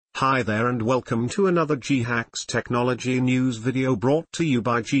Hi there and welcome to another Ghacks technology news video brought to you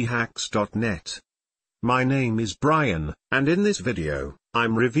by Ghacks.net. My name is Brian, and in this video,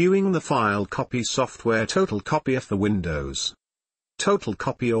 I'm reviewing the file copy software Total Copier for Windows. Total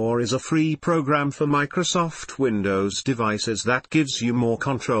Copier is a free program for Microsoft Windows devices that gives you more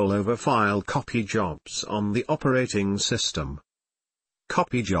control over file copy jobs on the operating system.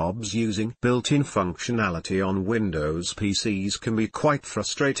 Copy jobs using built-in functionality on Windows PCs can be quite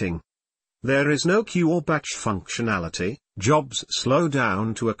frustrating. There is no queue or batch functionality, jobs slow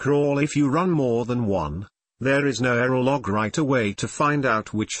down to a crawl if you run more than one, there is no error log right away to find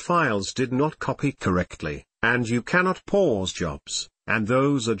out which files did not copy correctly, and you cannot pause jobs, and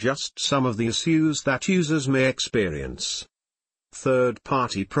those are just some of the issues that users may experience.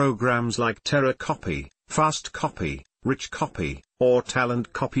 Third-party programs like Terra Copy, Fast Copy, Rich Copy, or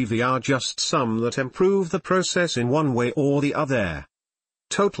Talent Copy V are just some that improve the process in one way or the other.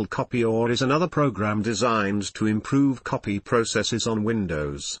 Total Copier is another program designed to improve copy processes on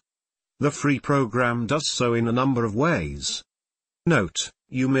Windows. The free program does so in a number of ways. Note,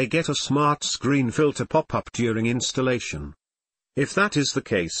 you may get a smart screen filter pop up during installation. If that is the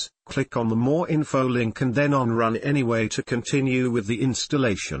case, click on the More Info link and then on Run Anyway to continue with the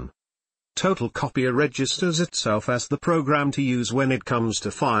installation. Total Copier registers itself as the program to use when it comes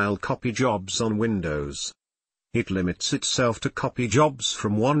to file copy jobs on Windows. It limits itself to copy jobs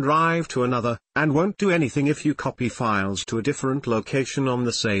from one drive to another, and won't do anything if you copy files to a different location on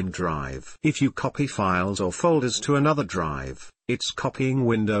the same drive. If you copy files or folders to another drive, its copying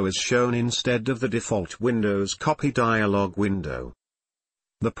window is shown instead of the default Windows copy dialog window.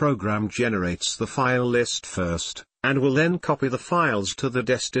 The program generates the file list first, and will then copy the files to the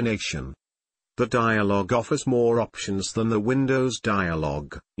destination. The dialog offers more options than the Windows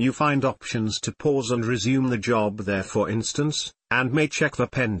dialog. You find options to pause and resume the job there for instance, and may check the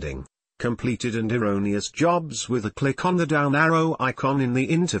pending, completed and erroneous jobs with a click on the down arrow icon in the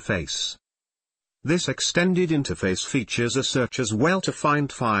interface. This extended interface features a search as well to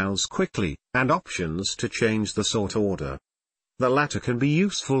find files quickly, and options to change the sort order. The latter can be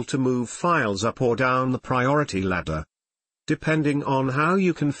useful to move files up or down the priority ladder. Depending on how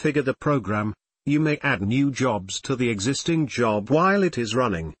you configure the program, you may add new jobs to the existing job while it is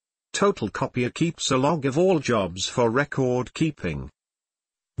running. Total Copier keeps a log of all jobs for record keeping.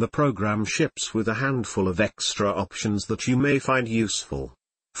 The program ships with a handful of extra options that you may find useful.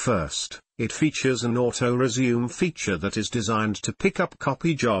 First, it features an auto-resume feature that is designed to pick up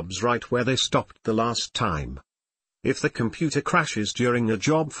copy jobs right where they stopped the last time. If the computer crashes during a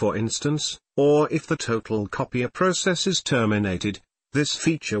job for instance, or if the Total Copier process is terminated, this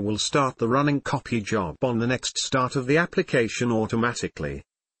feature will start the running copy job on the next start of the application automatically.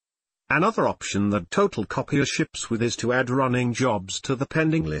 Another option that Total Copier ships with is to add running jobs to the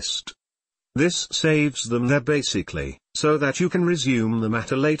pending list. This saves them there basically, so that you can resume them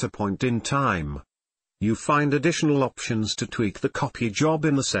at a later point in time. You find additional options to tweak the copy job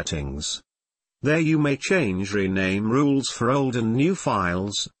in the settings. There you may change rename rules for old and new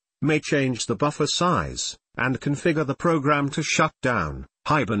files, may change the buffer size, and configure the program to shut down,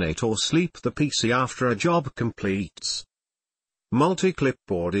 hibernate or sleep the PC after a job completes.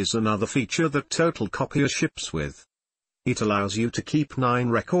 Multi-clipboard is another feature that Total Copier ships with. It allows you to keep 9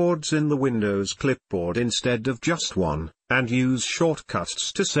 records in the Windows clipboard instead of just one, and use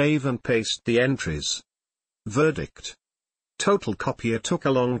shortcuts to save and paste the entries. Verdict: Total Copier took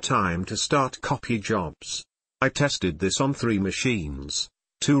a long time to start copy jobs. I tested this on 3 machines.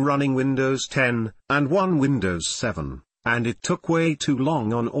 2 running Windows 10, and 1 Windows 7, and it took way too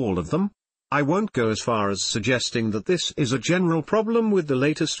long on all of them. I won't go as far as suggesting that this is a general problem with the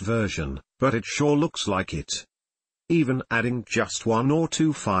latest version, but it sure looks like it. Even adding just 1 or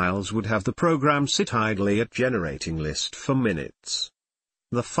 2 files would have the program sit idly at generating list for minutes.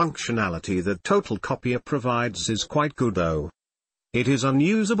 The functionality that Total Copier provides is quite good though. It is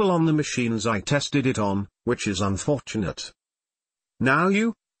unusable on the machines I tested it on, which is unfortunate. Now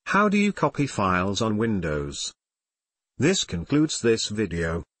how do you copy files on Windows? This concludes this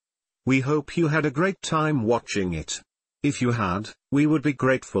video. We hope you had a great time watching it. If you had, we would be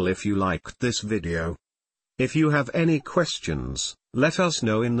grateful if you liked this video. If you have any questions, let us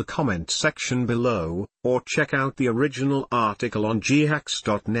know in the comment section below, or check out the original article on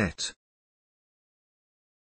Ghacks.net.